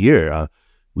rest of the year.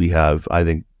 We have, I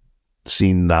think,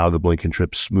 seen now the Blinken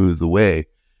trip smooth the way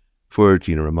for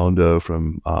Gina Raimondo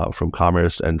from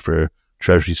Commerce, and for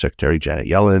Treasury Secretary Janet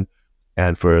Yellen,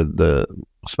 and for the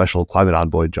Special Climate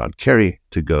Envoy John Kerry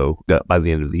to go by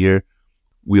the end of the year.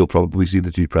 We'll probably see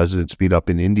the two presidents meet up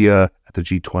in India at the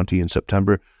G20 in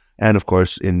September, and of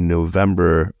course in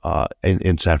November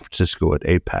in San Francisco at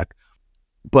APEC.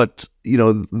 But,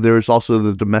 there's also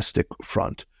the domestic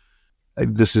front.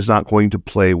 This is not going to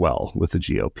play well with the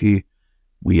GOP.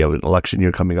 We have an election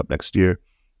year coming up next year.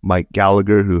 Mike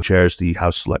Gallagher, who chairs the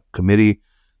House Select Committee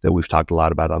that we've talked a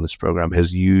lot about on this program,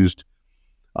 has used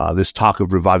this talk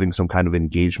of reviving some kind of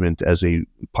engagement as a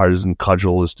partisan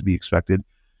cudgel is to be expected.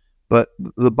 But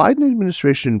the Biden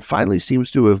administration finally seems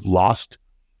to have lost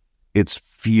its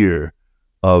fear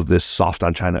of this soft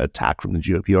on China attack from the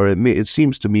GOP, or it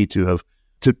seems to me to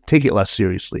take it less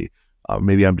seriously.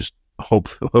 Maybe I'm just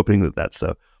hoping that that's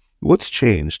so. What's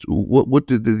changed? What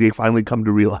did they finally come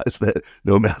to realize, that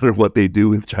no matter what they do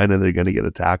with China, they're going to get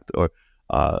attacked? Or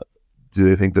do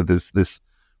they think that this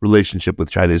relationship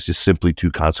with China is just simply too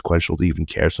consequential to even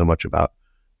care so much about,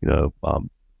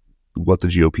 what the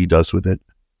GOP does with it?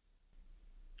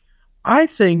 I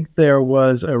think there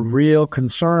was a real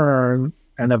concern,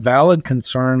 and a valid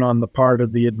concern on the part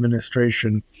of the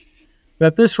administration,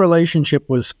 that this relationship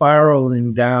was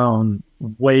spiraling down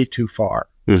way too far.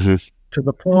 Mm-hmm. To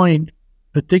the point,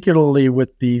 particularly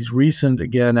with these recent,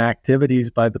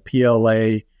 activities by the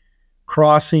PLA,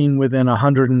 crossing within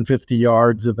 150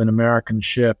 yards of an American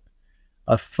ship,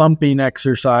 a thumping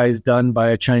exercise done by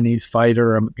a Chinese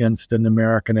fighter against an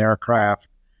American aircraft,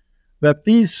 that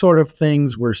these sort of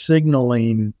things were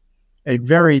signaling a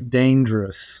very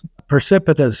dangerous,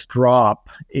 precipitous drop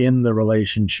in the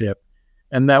relationship,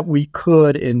 and that we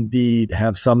could indeed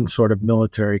have some sort of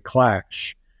military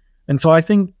clash. And so I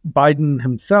think Biden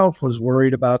himself was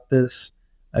worried about this.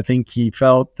 I think he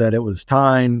felt that it was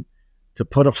time to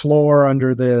put a floor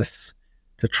under this,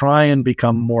 to try and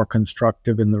become more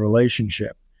constructive in the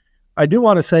relationship. I do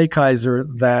want to say, Kaiser,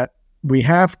 that we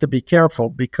have to be careful,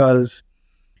 because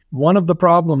one of the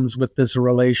problems with this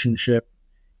relationship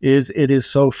is it is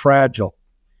so fragile.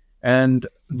 And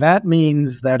that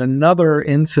means that another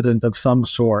incident of some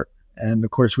sort, and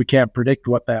of course we can't predict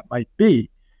what that might be,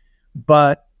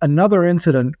 but another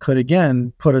incident could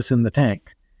again put us in the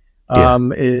tank. Yeah.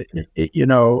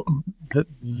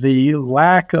 The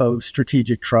lack of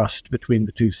strategic trust between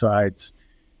the two sides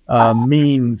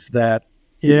means that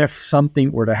if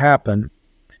something were to happen,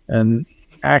 and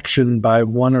action by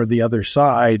one or the other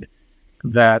side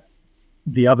that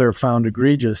the other found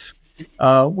egregious,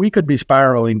 we could be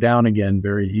spiraling down again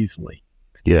very easily.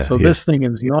 So this thing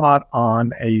is not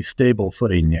on a stable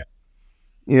footing yet.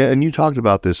 Yeah, and you talked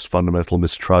about this fundamental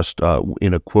mistrust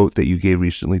in a quote that you gave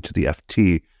recently to the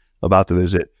FT about the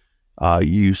visit.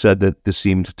 You said that this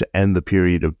seemed to end the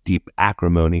period of deep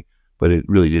acrimony, but it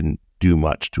really didn't do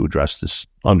much to address this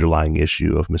underlying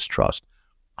issue of mistrust.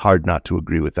 Hard not to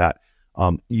agree with that.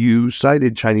 You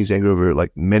cited Chinese anger over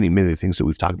many, many things that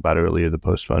we've talked about earlier, the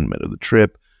postponement of the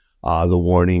trip, the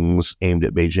warnings aimed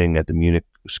at Beijing at the Munich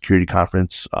Security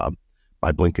Conference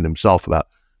by Blinken himself about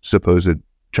supposed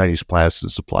Chinese plans to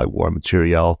supply war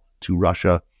materiel to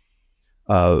Russia.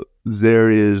 There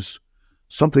is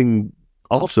something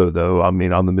also, though, on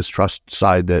the mistrust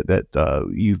side that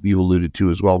you've alluded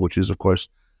to as well, which is, of course,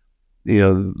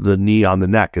 the knee on the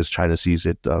neck, as China sees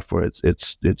it, for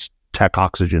its tech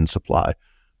oxygen supply,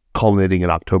 culminating in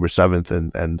October 7th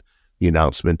and the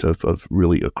announcement of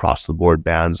really across the board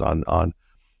bans on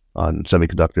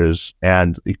semiconductors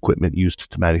and equipment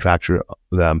used to manufacture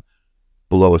them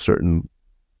below a certain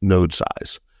node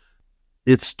size.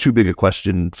 It's too big a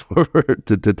question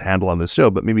to handle on this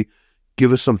show, but maybe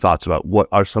give us some thoughts about what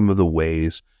are some of the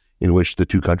ways in which the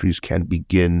two countries can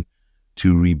begin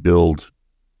to rebuild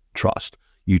trust.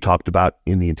 You talked about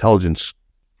in the intelligence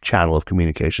channel of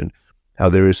communication how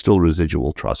there is still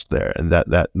residual trust there, and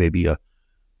that may be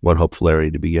one hopeful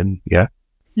area to begin. Yeah?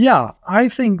 Yeah, I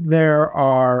think there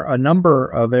are a number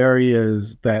of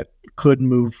areas that could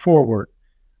move forward.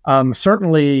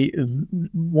 Certainly,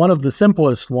 one of the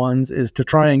simplest ones is to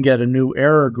try and get a new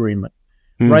air agreement.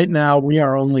 Right now, we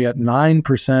are only at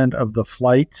 9% of the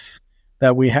flights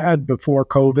that we had before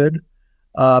COVID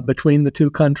between the two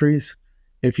countries.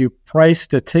 If you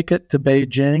priced a ticket to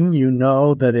Beijing, you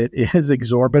know that it is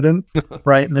exorbitant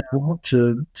right now.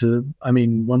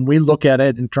 When we look at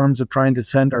it in terms of trying to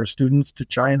send our students to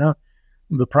China,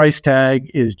 the price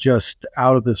tag is just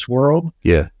out of this world.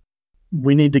 Yeah.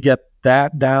 We need to get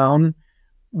that down.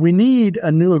 We need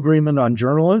a new agreement on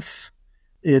journalists.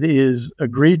 It is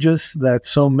egregious that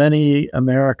so many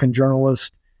American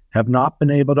journalists have not been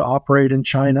able to operate in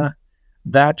China.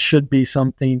 That should be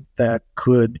something that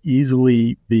could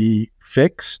easily be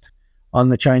fixed on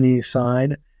the Chinese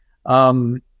side.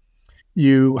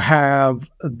 You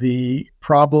have the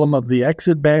problem of the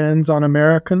exit bans on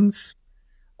Americans,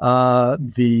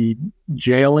 the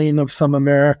jailing of some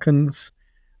Americans.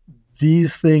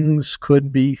 These things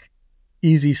could be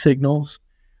easy signals.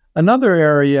 Another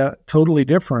area, totally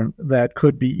different, that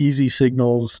could be easy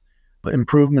signals,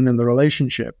 improvement in the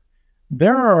relationship.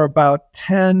 There are about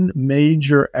 10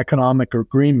 major economic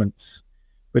agreements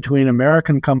between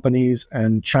American companies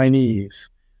and Chinese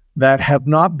that have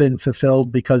not been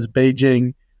fulfilled because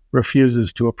Beijing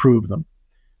refuses to approve them.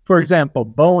 For example,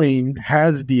 Boeing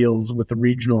has deals with the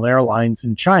regional airlines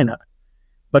in China,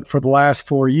 but for the last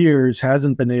 4 years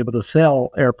hasn't been able to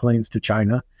sell airplanes to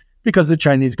China because the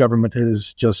Chinese government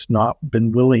has just not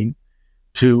been willing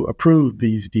to approve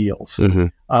these deals.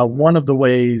 One of the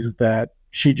ways that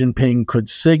Xi Jinping could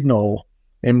signal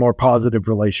a more positive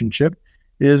relationship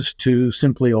is to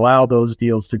simply allow those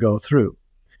deals to go through.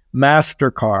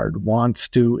 MasterCard wants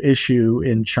to issue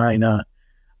in China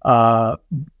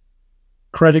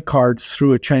credit cards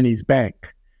through a Chinese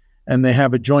bank, and they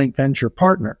have a joint venture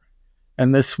partner.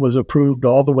 And this was approved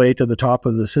all the way to the top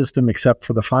of the system except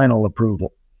for the final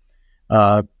approval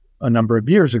a number of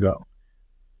years ago.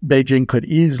 Beijing could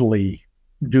easily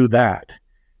do that.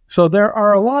 So there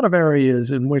are a lot of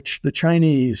areas in which the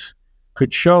Chinese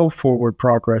could show forward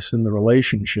progress in the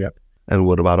relationship. And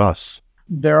what about us?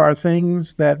 There are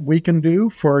things that we can do.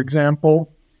 For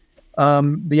example,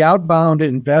 the outbound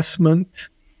investment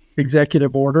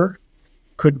executive order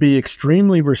could be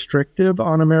extremely restrictive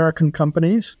on American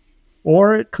companies,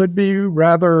 or it could be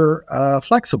rather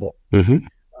flexible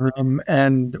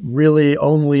and really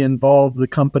only involve the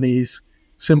companies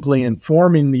simply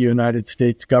informing the United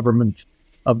States government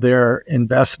of their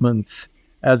investments,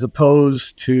 as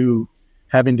opposed to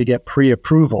having to get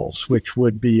pre-approvals, which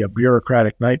would be a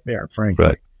bureaucratic nightmare,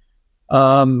 frankly.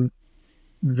 Right.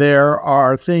 There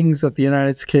are things that the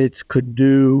United States could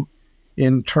do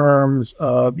in terms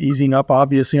of easing up,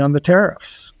 obviously, on the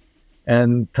tariffs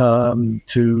and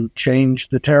to change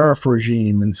the tariff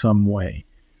regime in some way.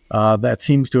 That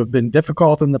seems to have been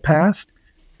difficult in the past,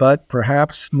 but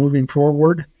perhaps moving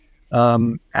forward,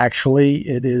 actually,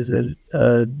 it is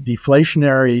a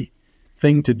deflationary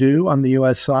thing to do on the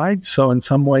U.S. side. So in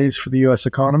some ways for the U.S.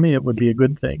 economy, it would be a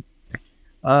good thing.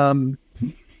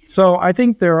 So I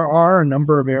think there are a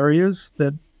number of areas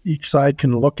that each side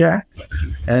can look at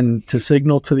and to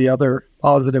signal to the other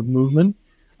positive movement.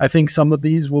 I think some of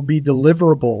these will be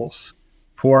deliverables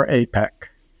for APEC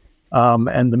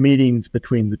and the meetings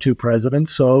between the two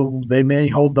presidents. So they may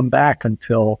hold them back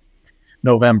until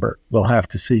November. We'll have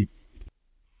to see.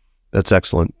 That's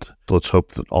excellent. Let's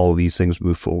hope that all of these things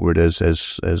move forward as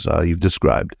you've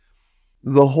described.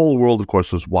 The whole world, of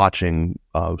course, was watching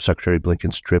Secretary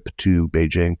Blinken's trip to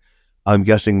Beijing. I'm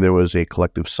guessing there was a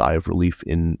collective sigh of relief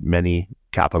in many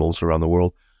capitals around the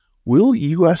world. Will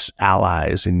U.S.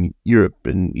 allies in Europe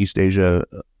and East Asia,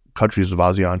 countries of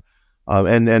ASEAN,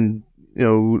 and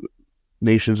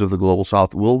nations of the global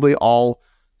South, will they all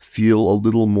feel a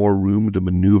little more room to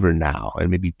maneuver now and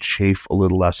maybe chafe a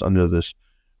little less under this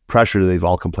pressure they've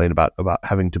all complained about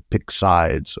having to pick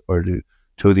sides or to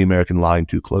toe the American line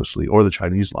too closely or the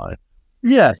Chinese line?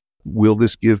 Yes. Will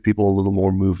this give people a little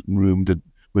more room to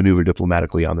maneuver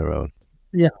diplomatically on their own?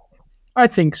 Yeah, I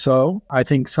think so. I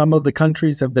think some of the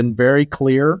countries have been very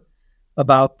clear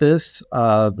about this.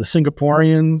 The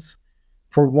Singaporeans,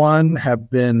 for one, have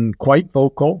been quite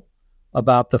vocal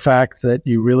about the fact that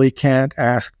you really can't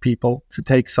ask people to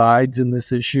take sides in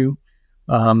this issue,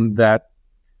 that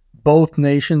both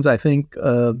nations, I think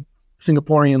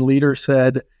Singaporean leader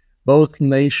said, Both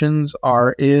nations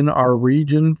are in our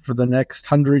region for the next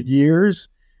 100 years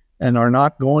and are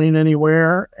not going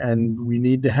anywhere, and we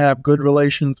need to have good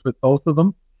relations with both of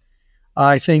them.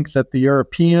 I think that the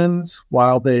Europeans,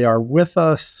 while they are with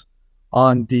us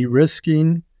on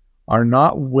de-risking, are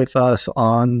not with us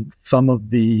on some of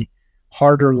the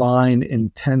harder line,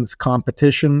 intense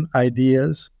competition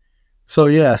ideas. So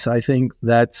yes, I think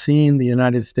that seeing the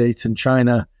United States and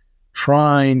China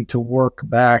trying to work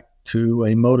back to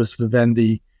a modus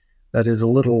vivendi that is a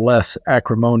little less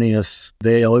acrimonious,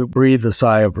 they'll breathe a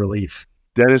sigh of relief.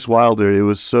 Dennis Wilder, it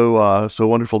was so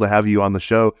wonderful to have you on the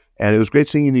show, and it was great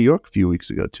seeing you in New York a few weeks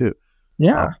ago too.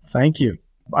 Yeah, thank you.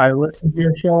 I listen to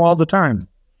your show all the time.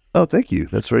 Oh, thank you.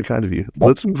 That's very kind of you.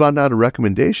 Let's move on now to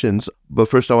recommendations. But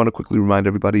first, I want to quickly remind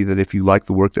everybody that if you like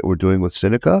the work that we're doing with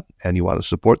Sinica and you want to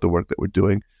support the work that we're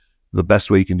doing, the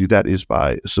best way you can do that is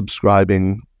by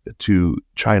subscribing to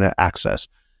China Access.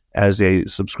 As a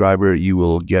subscriber, you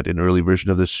will get an early version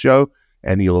of this show,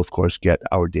 and you'll, of course, get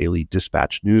our daily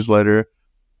dispatch newsletter,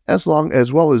 as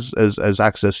well as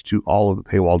access to all of the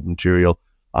paywalled material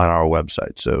on our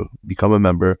website. So become a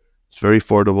member. It's very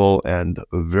affordable and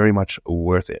very much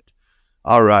worth it.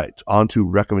 All right, on to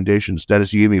recommendations.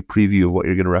 Dennis, you gave me a preview of what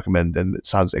you're going to recommend, and it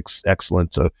sounds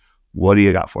excellent. So what do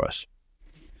you got for us?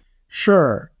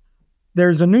 Sure.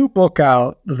 There's a new book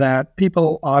out that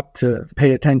people ought to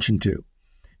pay attention to,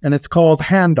 and it's called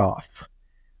Handoff.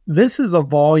 This is a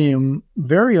volume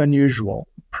very unusual.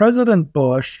 President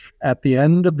Bush, at the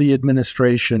end of the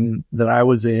administration that I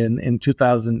was in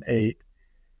 2008,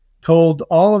 told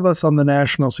all of us on the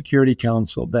National Security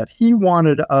Council that he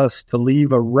wanted us to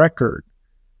leave a record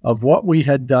of what we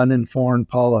had done in foreign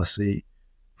policy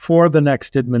for the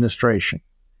next administration.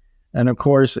 And of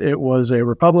course, it was a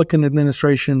Republican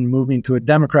administration moving to a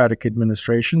Democratic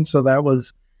administration, so that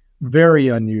was very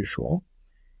unusual.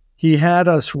 He had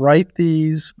us write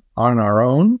these on our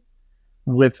own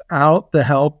without the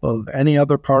help of any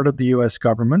other part of the U.S.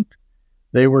 government.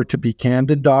 They were to be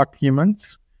candid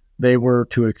documents. They were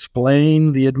to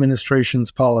explain the administration's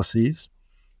policies.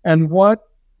 And what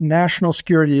National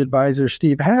Security Advisor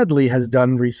Steve Hadley has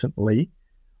done recently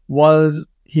was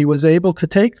he was able to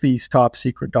take these top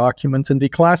secret documents and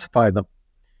declassify them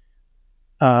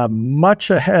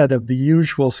much ahead of the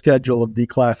usual schedule of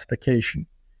declassification.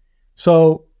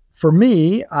 So for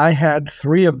me, I had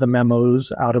 3 of the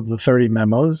memos out of the 30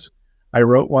 memos. I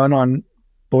wrote one on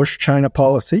Bush-China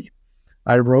policy.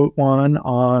 I wrote one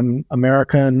on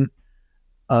American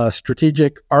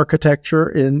strategic architecture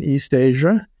in East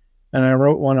Asia, and I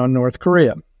wrote one on North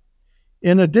Korea.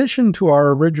 In addition to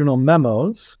our original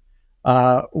memos,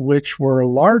 which were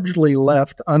largely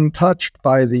left untouched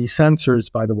by the censors,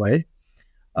 by the way,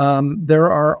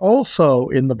 there are also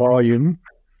in the volume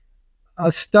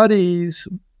studies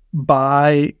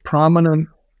by prominent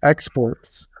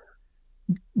experts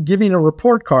giving a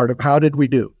report card of how did we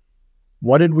do.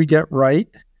 What did we get right?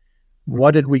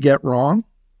 What did we get wrong?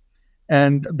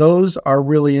 And those are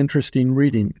really interesting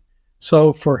reading.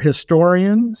 So for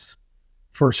historians,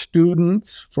 for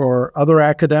students, for other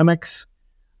academics,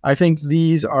 I think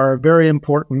these are a very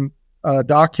important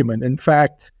document. In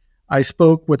fact, I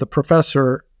spoke with a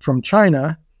professor from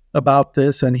China about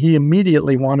this, and he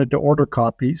immediately wanted to order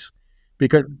copies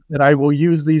because that I will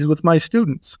use these with my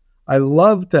students. I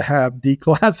love to have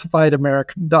declassified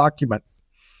American documents.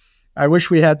 I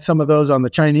wish we had some of those on the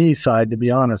Chinese side, to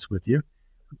be honest with you.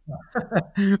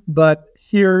 But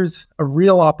here's a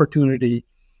real opportunity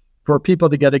for people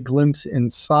to get a glimpse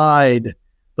inside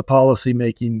the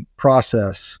policymaking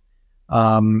process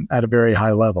at a very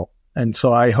high level. And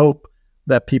so I hope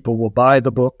that people will buy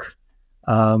the book,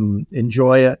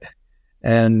 enjoy it,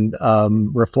 and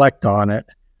reflect on it,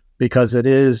 because it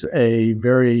is a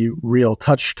very real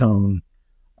touchstone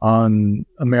on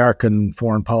American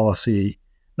foreign policy,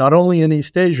 not only in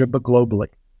East Asia, but globally.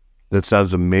 That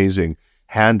sounds amazing.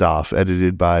 Handoff,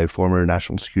 edited by former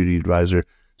National Security Advisor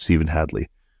Stephen Hadley.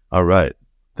 All right.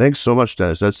 Thanks so much,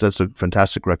 Dennis. That's a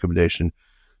fantastic recommendation.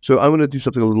 So I'm going to do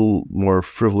something a little more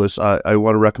frivolous. I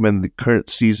want to recommend the current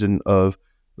season of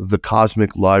the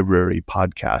Cosmic Library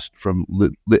podcast from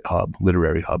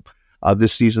Literary Hub.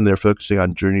 This season, they're focusing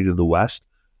on Journey to the West.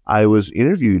 I was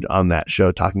interviewed on that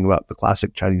show talking about the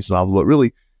classic Chinese novel, but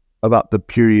really about the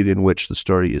period in which the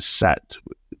story is set.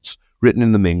 It's written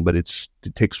in the Ming, but it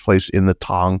takes place in the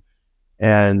Tang.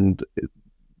 And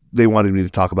they wanted me to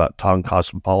talk about Tang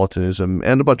cosmopolitanism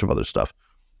and a bunch of other stuff.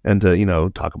 And to,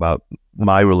 talk about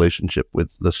my relationship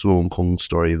with the Sun Wukong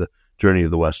story, the Journey to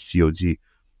the West, Jiuji.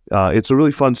 It's a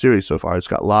really fun series so far. It's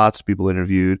got lots of people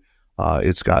interviewed.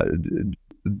 It's got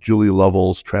Julia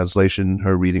Lovell's translation,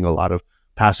 her reading a lot of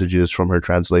passages from her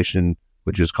translation,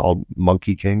 which is called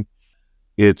Monkey King.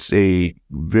 It's a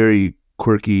very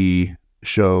quirky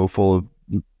show full of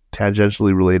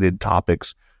tangentially related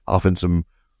topics, often some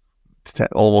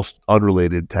almost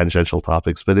unrelated tangential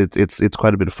topics, but it's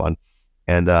quite a bit of fun,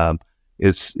 and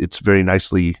it's very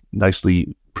nicely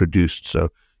produced. So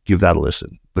give that a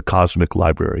listen. The Cosmic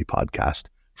Library podcast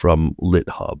from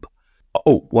LitHub.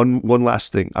 Oh, one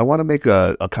last thing. I want to make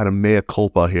a kind of mea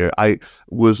culpa here. I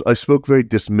spoke very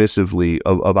dismissively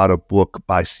about a book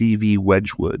by C.V.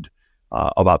 Wedgwood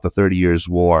about the 30 Years'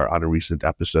 War on a recent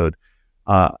episode.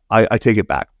 I take it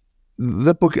back.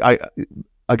 The book, I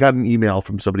got an email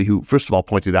from somebody who, first of all,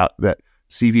 pointed out that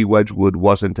C.V. Wedgwood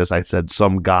wasn't, as I said,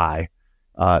 some guy.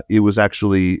 It was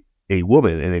actually a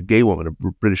woman, and a gay woman, a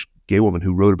British gay woman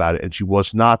who wrote about it, and she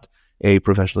was not a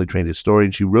professionally trained historian.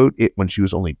 She wrote it when she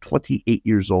was only 28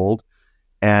 years old.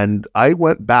 And I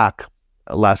went back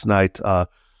last night,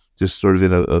 just sort of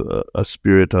in a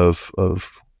spirit of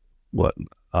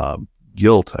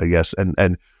guilt, I guess,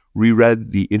 and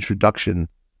reread the introduction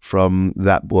from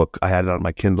that book. I had it on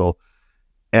my Kindle.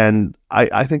 And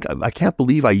I think I can't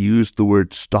believe I used the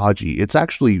word stodgy. It's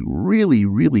actually really,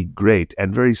 really great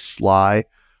and very sly,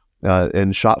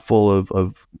 and shot full of.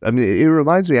 I mean, it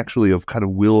reminds me actually of kind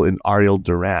of Will and Ariel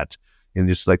Durant in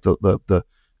just like the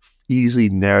easy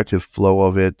narrative flow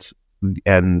of it,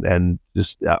 and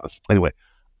just anyway,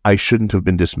 I shouldn't have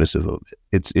been dismissive of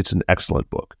it. It's an excellent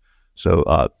book. So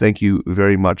thank you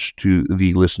very much to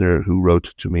the listener who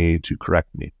wrote to me to correct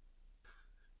me.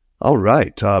 All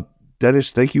right.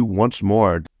 Dennis, thank you once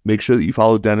more. Make sure that you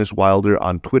follow Dennis Wilder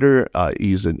on Twitter.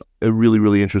 He's a really,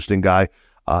 really interesting guy.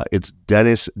 It's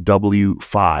Dennis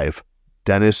W5,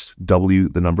 Dennis W,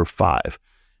 the number 5,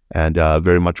 and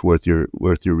very much worth your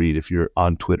read if you're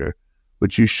on Twitter,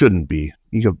 which you shouldn't be.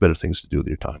 You have better things to do with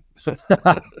your time.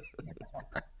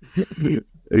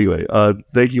 Anyway,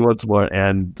 thank you once more,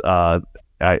 and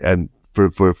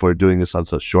for doing this on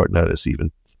such short notice.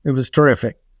 Even it was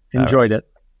terrific. Enjoyed it.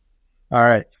 All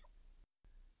right.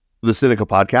 The Sinica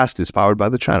podcast is powered by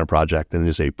the China Project and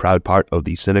is a proud part of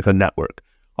the Sinica Network.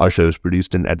 Our show is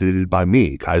produced and edited by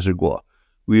me, Kaiser Guo.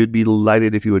 We would be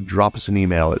delighted if you would drop us an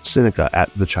email at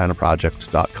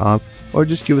sinica@thechinaproject.com, or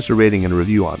just give us a rating and a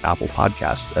review on Apple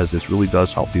Podcasts, as this really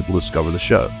does help people discover the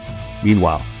show.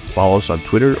 Meanwhile, follow us on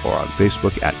Twitter or on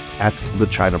Facebook at The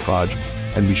China Proj,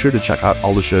 and be sure to check out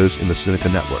all the shows in the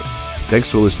Sinica Network. Thanks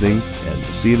for listening, and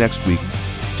we'll see you next week.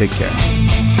 Take care.